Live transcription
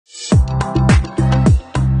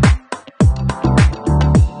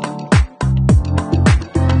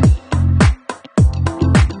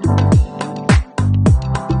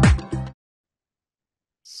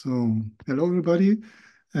Hello, everybody,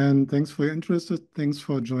 and thanks for your interest. Thanks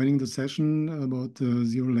for joining the session about the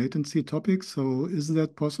zero latency topic. So is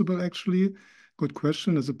that possible actually? Good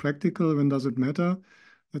question. Is it practical? When does it matter?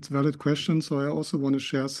 That's a valid question. So I also want to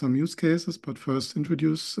share some use cases, but first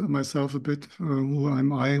introduce myself a bit. Who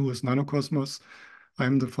am I? Who is nanocosmos?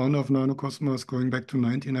 I'm the founder of nanocosmos going back to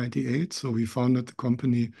 1998. So we founded the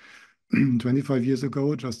company 25 years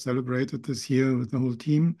ago, just celebrated this year with the whole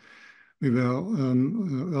team. We were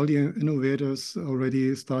early innovators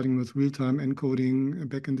already, starting with real-time encoding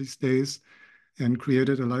back in these days, and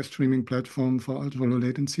created a live streaming platform for ultra-low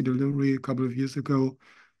latency delivery a couple of years ago.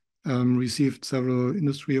 Received several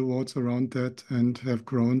industry awards around that and have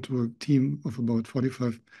grown to a team of about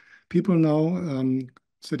 45 people now,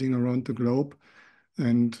 sitting around the globe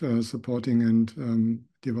and supporting and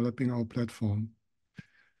developing our platform.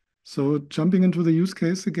 So jumping into the use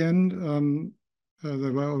case again,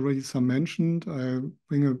 there were already some mentioned. I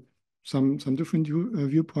bring some different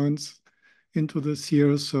viewpoints into this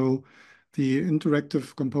here. So the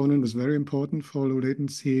interactive component is very important for low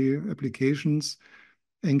latency applications,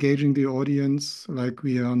 engaging the audience like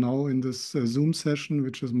we are now in this Zoom session,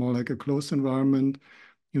 which is more like a closed environment.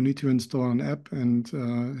 You need to install an app and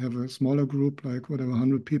have a smaller group, like whatever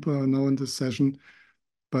 100 people are now in this session.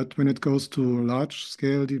 But when it goes to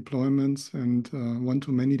large-scale deployments and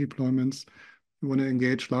one-to-many deployments, you want to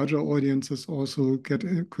engage larger audiences, also get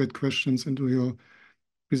questions into your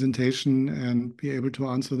presentation and be able to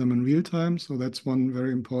answer them in real time. So that's one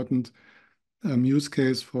very important use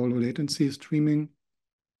case for low latency streaming,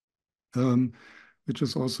 which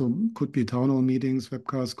is also could be town hall meetings,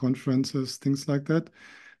 webcasts, conferences, things like that.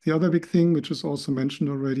 The other big thing, which is also mentioned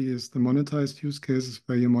already, is the monetized use cases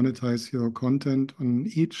where you monetize your content on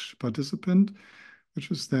each participant, which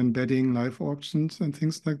is then betting, live auctions, and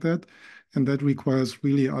things like that. And that requires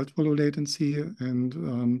really ultra low latency.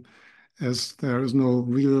 And as there is no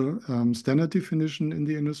real standard definition in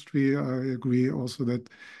the industry, I agree also that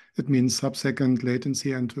it means sub-second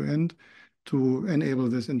latency end-to-end to enable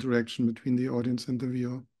this interaction between the audience and the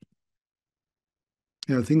viewer.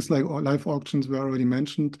 Yeah, things like live auctions were already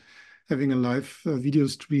mentioned. Having a live video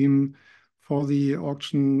stream for the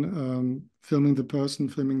auction, filming the person,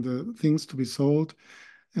 filming the things to be sold,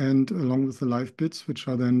 and along with the live bits, which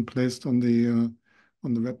are then placed on the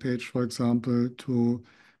web page, for example, to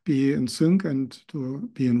be in sync and to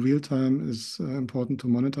be in real time is important to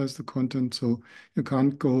monetize the content. So you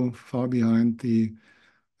can't go far behind the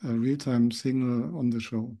real-time signal on the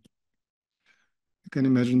show. You can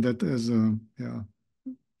imagine that as a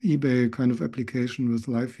eBay kind of application with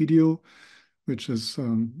live video, which is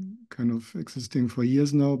kind of existing for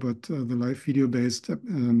years now, but the live video-based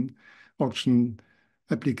auction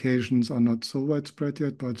applications are not so widespread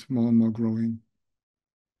yet, but more and more growing.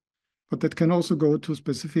 But that can also go to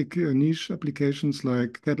specific niche applications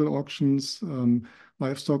like cattle auctions,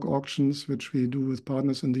 livestock auctions, which we do with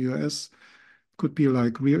partners in the US. Could be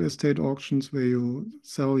like real estate auctions where you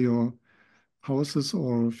sell your houses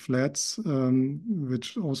or flats,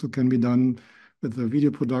 which also can be done with the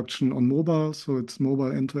video production on mobile. So it's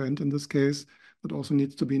mobile end-to-end in this case, but also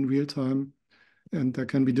needs to be in real time. And there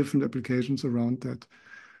can be different applications around that.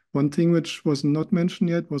 One thing which was not mentioned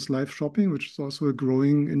yet was live shopping, which is also a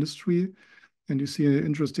growing industry. And you see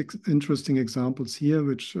interesting examples here,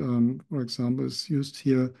 which, for example, is used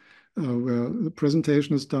here where the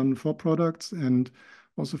presentation is done for products, and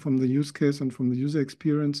also from the use case and from the user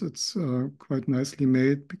experience, it's quite nicely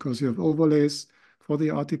made because you have overlays for the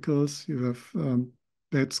articles, you have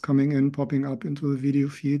bets coming in, popping up into the video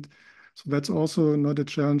feed. So that's also not a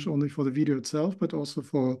challenge only for the video itself, but also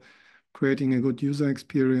for creating a good user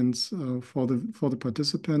experience for the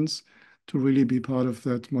participants to really be part of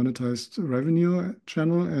that monetized revenue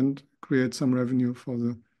channel and create some revenue for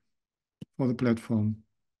the platform.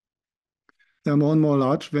 There are more and more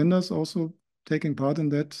large vendors also taking part in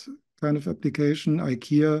that kind of application.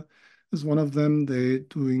 IKEA is one of them. They are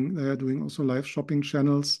doing also live shopping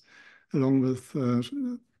channels along with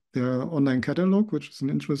their online catalog, which is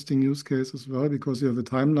an interesting use case as well because you have a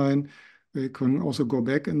timeline where you can also go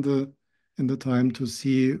back in the time to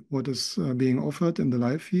see what is being offered in the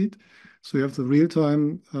live feed. So you have the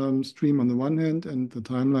real-time stream on the one hand and the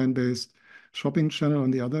timeline-based shopping channel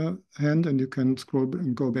on the other hand, and you can scroll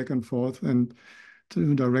and go back and forth and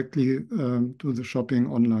to directly do the shopping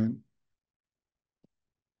online.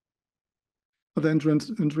 Other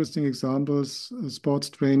interesting examples, sports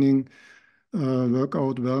training,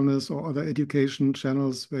 workout, wellness, or other education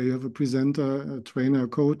channels where you have a presenter, a trainer, a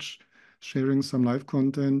coach sharing some live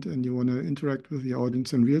content and you want to interact with the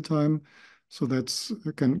audience in real time. So that's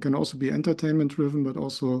can also be entertainment driven, but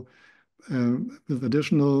also with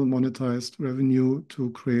additional monetized revenue to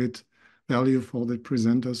create value for the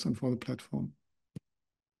presenters and for the platform.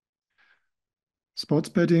 Sports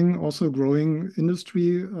betting, also growing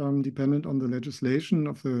industry, dependent on the legislation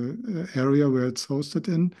of the area where it's hosted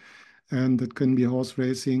in. And that can be horse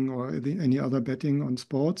racing or any other betting on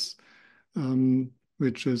sports,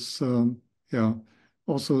 which is yeah,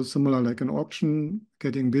 also similar like an auction,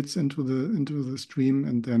 getting bids into the stream,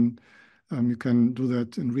 and then you can do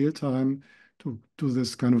that in real time to do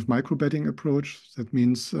this kind of micro betting approach. That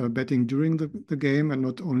means betting during the game and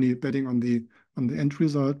not only betting on the end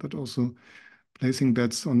result, but also placing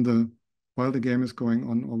bets while the game is going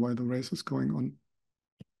on or while the race is going on.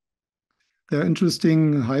 There are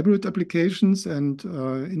interesting hybrid applications and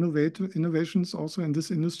innovations also in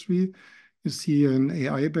this industry. You see an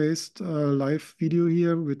AI-based live video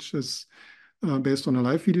here, which is based on a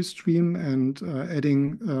live video stream and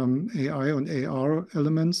adding AI and AR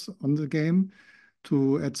elements on the game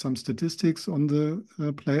to add some statistics on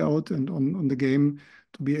the play out and on the game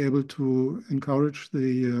to be able to encourage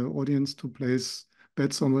the audience to place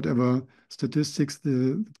bets on whatever statistics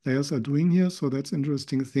the players are doing here. So that's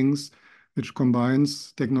interesting things which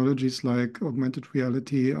combines technologies like augmented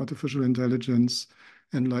reality, artificial intelligence,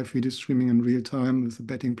 and live video streaming in real time with the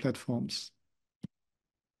betting platforms.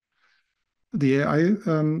 The AI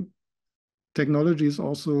technology is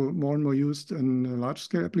also more and more used in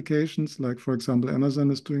large-scale applications, like, for example, Amazon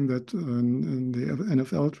is doing that in the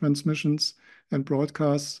NFL transmissions and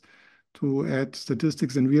broadcasts to add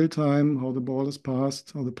statistics in real time, how the ball is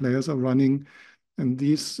passed, how the players are running. And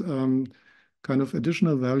these kind of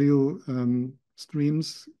additional value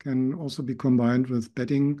streams can also be combined with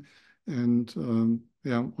betting and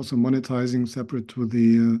yeah, also monetizing separate to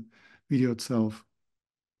the video itself.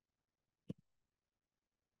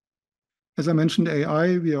 As I mentioned,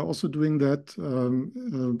 AI, we are also doing that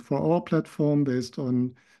for our platform based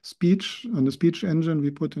on speech, on the speech engine we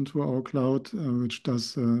put into our cloud, which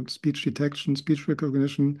does speech detection, speech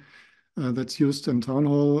recognition. That's used in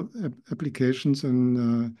townhall applications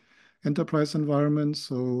in enterprise environments.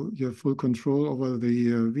 So you have full control over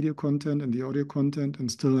the video content and the audio content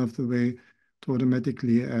and still have the way to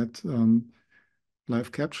automatically add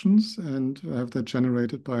live captions and have that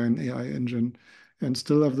generated by an AI engine and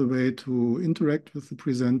still have the way to interact with the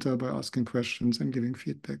presenter by asking questions and giving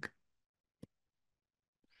feedback.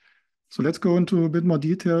 So let's go into a bit more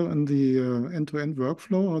detail on the end-to-end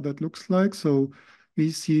workflow, how that looks like. So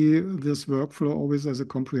we see this workflow always as a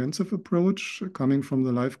comprehensive approach coming from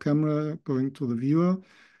the live camera, going to the viewer,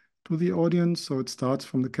 to the audience. So it starts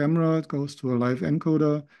from the camera, it goes to a live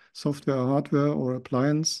encoder, software, hardware, or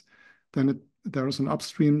appliance. Then there is an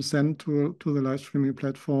upstream sent to the live streaming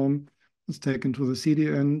platform. It's taken to the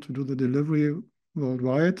CDN to do the delivery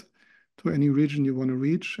worldwide to any region you want to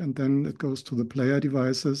reach. And then it goes to the player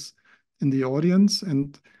devices in the audience.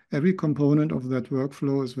 And every component of that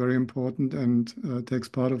workflow is very important and takes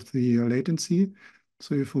part of the latency.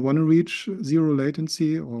 So if you want to reach zero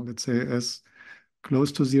latency, or let's say as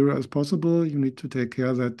close to zero as possible, you need to take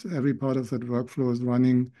care that every part of that workflow is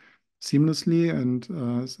running seamlessly and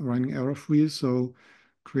is running error-free. So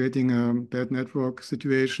creating a bad network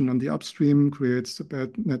situation on the upstream creates a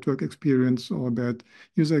bad network experience or a bad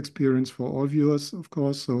user experience for all viewers, of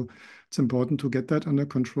course. So it's important to get that under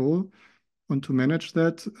control. And to manage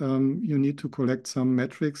that, you need to collect some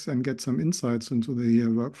metrics and get some insights into the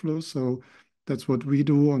workflow. So that's what we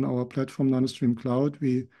do on our platform, NanoStream Cloud.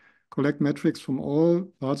 We collect metrics from all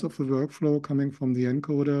parts of the workflow coming from the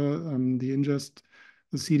encoder, the ingest,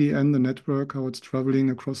 the CDN, the network, how it's traveling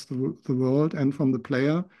across the world, and from the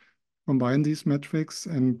player, combine these metrics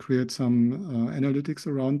and create some analytics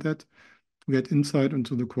around that to get insight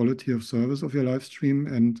into the quality of service of your live stream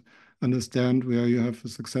and understand where you have a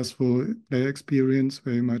successful player experience,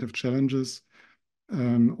 where you might have challenges.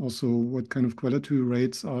 Also, what kind of quality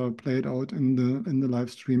rates are played out in the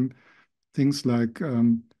live stream. Things like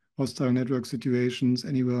hostile network situations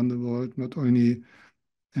anywhere in the world, not only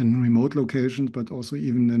in remote locations, but also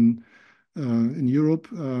even in Europe,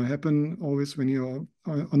 happen always when you're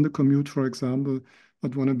on the commute, for example,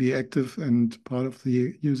 but want to be active and part of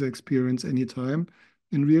the user experience anytime.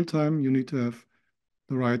 In real time, you need to have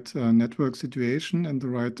the right network situation and the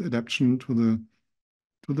right adaptation to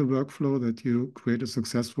the workflow that you create a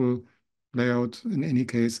successful layout in any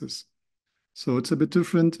cases. So it's a bit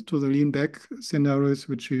different to the lean back scenarios,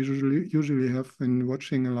 which you usually have when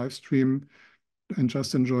watching a live stream and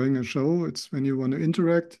just enjoying a show. It's when you want to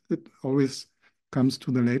interact, it always comes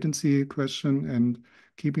to the latency question, and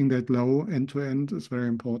keeping that low end to end is very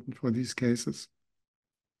important for these cases.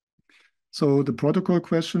 So the protocol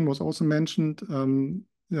question was also mentioned.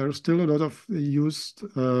 there are still a lot of used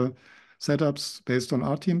setups based on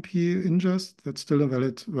RTMP ingest. That's still a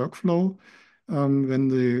valid workflow. When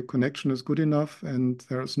the connection is good enough and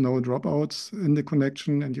there's no dropouts in the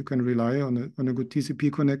connection and you can rely on a good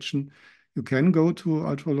TCP connection, you can go to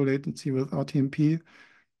ultra-low latency with RTMP.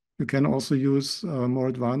 You can also use more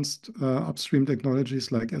advanced upstream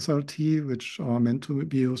technologies like SRT, which are meant to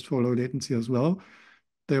be used for low latency as well.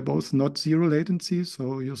 They're both not zero latency,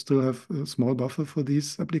 so you still have a small buffer for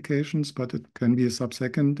these applications, but it can be a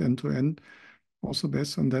sub-second end-to-end, also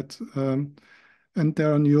based on that. And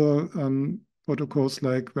there are newer protocols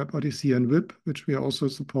like WebRTC and WIP, which we also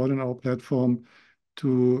support in our platform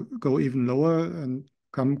to go even lower and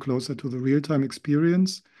come closer to the real-time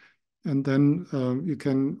experience. And then you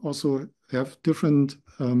can also have different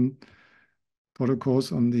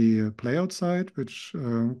protocols on the playout side, which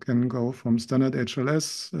can go from standard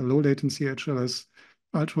HLS, low latency HLS,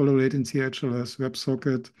 ultra low latency HLS,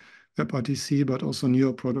 WebSocket, WebRTC, but also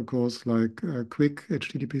newer protocols like Quick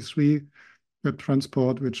HTTP3, Web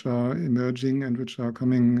Transport, which are emerging and which are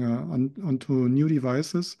coming onto new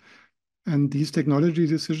devices. And these technology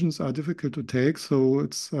decisions are difficult to take. So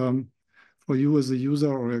it's for you as a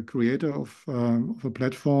user or a creator of a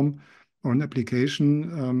platform or an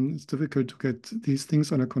application, it's difficult to get these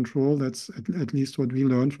things under control. That's at least what we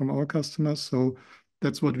learned from our customers. So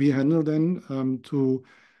that's what we handle then to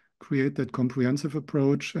create that comprehensive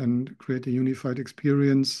approach and create a unified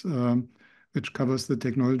experience which covers the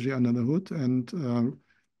technology under the hood and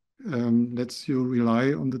lets you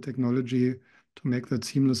rely on the technology to make that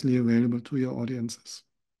seamlessly available to your audiences.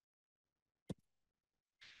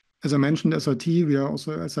 As I mentioned, SRT, we are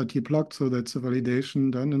also SRT plugged, so that's a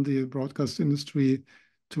validation done in the broadcast industry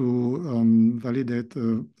to validate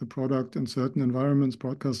the product in certain environments,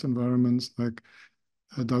 broadcast environments, like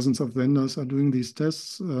dozens of vendors are doing these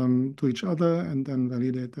tests to each other and then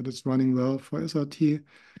validate that it's running well for SRT.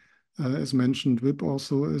 As mentioned, WIP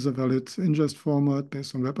also is a valid ingest format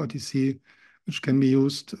based on WebRTC, which can be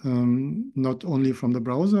used not only from the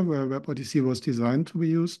browser, where WebRTC was designed to be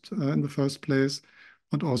used in the first place,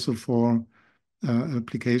 but also for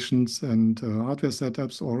applications and hardware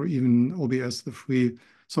setups, or even OBS, the free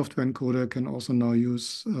software encoder, can also now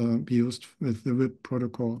be used with the WIP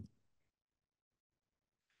protocol.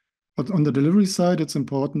 But on the delivery side, it's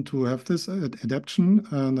important to have this adaptation,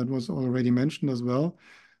 and that was already mentioned as well.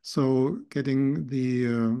 So getting the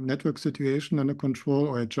network situation under control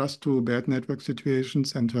or adjust to bad network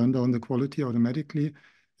situations and turn down the quality automatically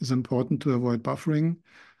is important to avoid buffering.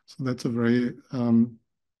 So that's a very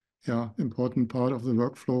important part of the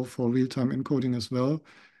workflow for real-time encoding as well,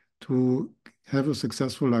 to have a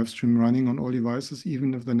successful live stream running on all devices,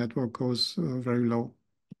 even if the network goes very low.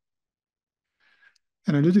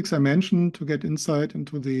 Analytics I mentioned to get insight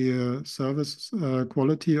into the service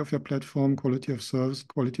quality of your platform, quality of service,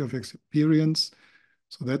 quality of experience.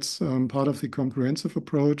 So that's part of the comprehensive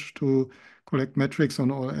approach to collect metrics on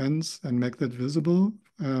all ends and make that visible.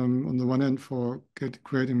 On the one hand, for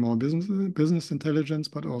creating more business intelligence,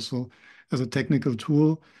 but also as a technical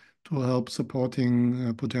tool to help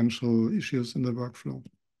supporting potential issues in the workflow.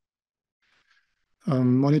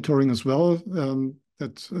 Monitoring as well.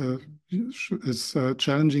 That is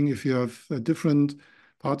challenging if you have different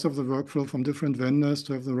parts of the workflow from different vendors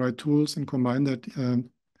to have the right tools and combine that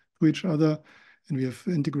to each other. And we have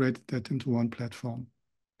integrated that into one platform.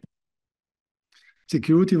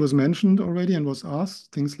 Security was mentioned already and was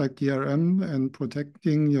asked. Things like DRM and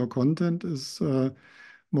protecting your content is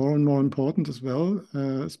more and more important as well,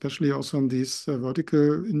 especially also in these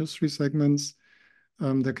vertical industry segments.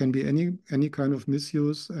 There can be any kind of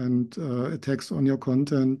misuse and attacks on your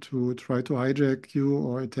content to try to hijack you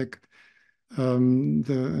or attack and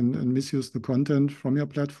misuse the content from your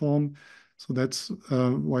platform. So that's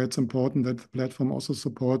why it's important that the platform also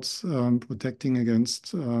supports protecting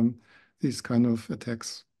against these kind of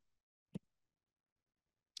attacks.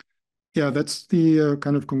 Yeah, that's the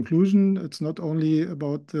kind of conclusion. It's not only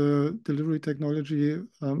about the delivery technology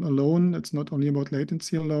alone. It's not only about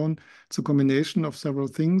latency alone. It's a combination of several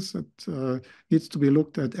things. It needs to be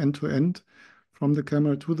looked at end to end, from the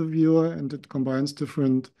camera to the viewer, and it combines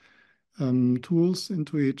different tools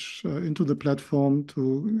into the platform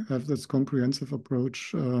to have this comprehensive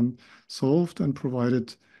approach solved and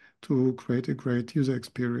provided to create a great user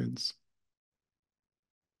experience.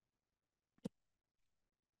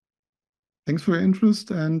 Thanks for your interest,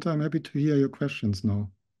 and I'm happy to hear your questions now.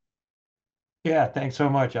 Yeah, thanks so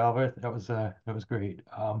much, Albert. That was great,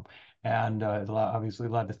 and obviously a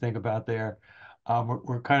lot to think about there.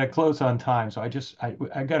 We're kind of close on time, so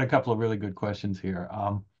I got a couple of really good questions here.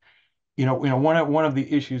 one of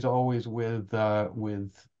the issues always with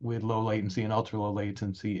low latency and ultra low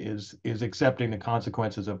latency is accepting the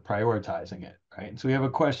consequences of prioritizing it, right? And so we have a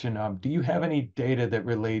question. Do you have any data that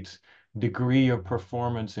relates degree of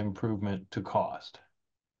performance improvement to cost?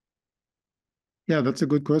 Yeah, that's a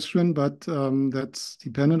good question, but that's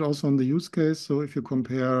dependent also on the use case. So if you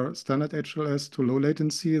compare standard HLS to low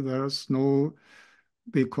latency, there's no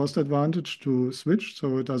big cost advantage to switch.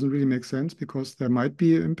 So it doesn't really make sense because there might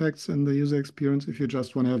be impacts in the user experience if you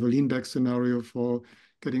just want to have a lean back scenario for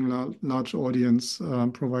getting large audience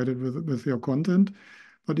provided with your content.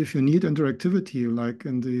 But if you need interactivity, like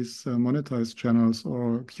in these monetized channels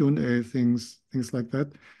or Q&A things like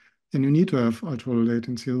that, then you need to have ultra low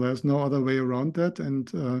latency. There's no other way around that. And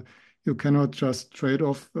you cannot just trade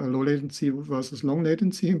off low latency versus long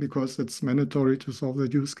latency because it's mandatory to solve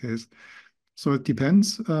that use case. So it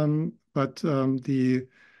depends. Of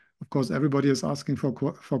course, everybody is asking for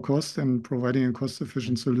cost, and providing a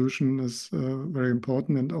cost-efficient solution is very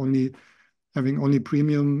important. And having only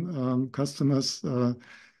premium customers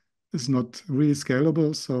is not really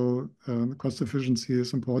scalable. So cost efficiency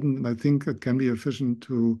is important, and I think it can be efficient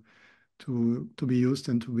to be used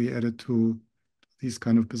and to be added to these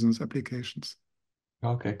kind of business applications.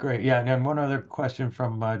 Okay, great. Yeah, and then one other question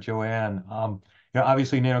from Joanne.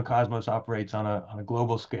 Obviously, nanocosmos operates on a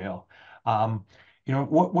global scale.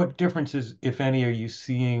 What differences, if any, are you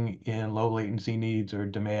seeing in low latency needs or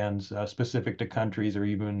demands specific to countries or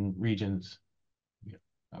even regions? Yeah,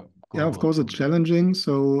 Yeah, of course, it's challenging.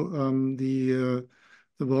 So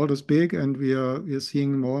the world is big, and we are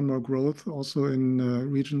seeing more and more growth also in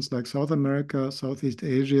regions like South America, Southeast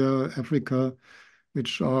Asia, Africa,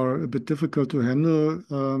 which are a bit difficult to handle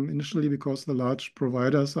initially because the large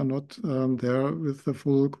providers are not there with the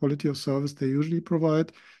full quality of service they usually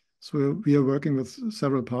provide. So we are working with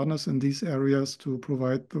several partners in these areas to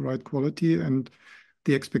provide the right quality. And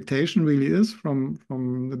the expectation really is from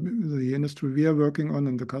the industry we are working on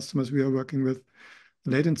and the customers we are working with,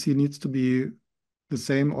 latency needs to be the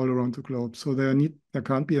same all around the globe. So there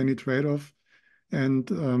can't be any trade-off, and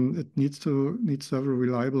it needs to have a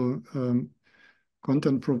reliable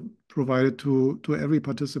content provided to every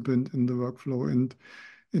participant in the workflow. And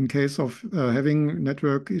in case of having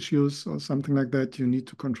network issues or something like that, you need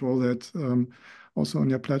to control that also on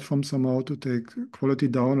your platform somehow to take quality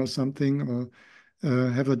down or something, or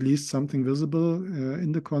have at least something visible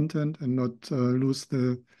in the content and not lose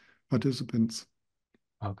the participants.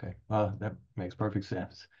 Okay, well, that makes perfect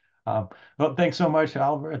sense. Well, thanks so much,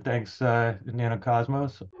 Albert. Thanks,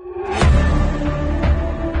 nanocosmos.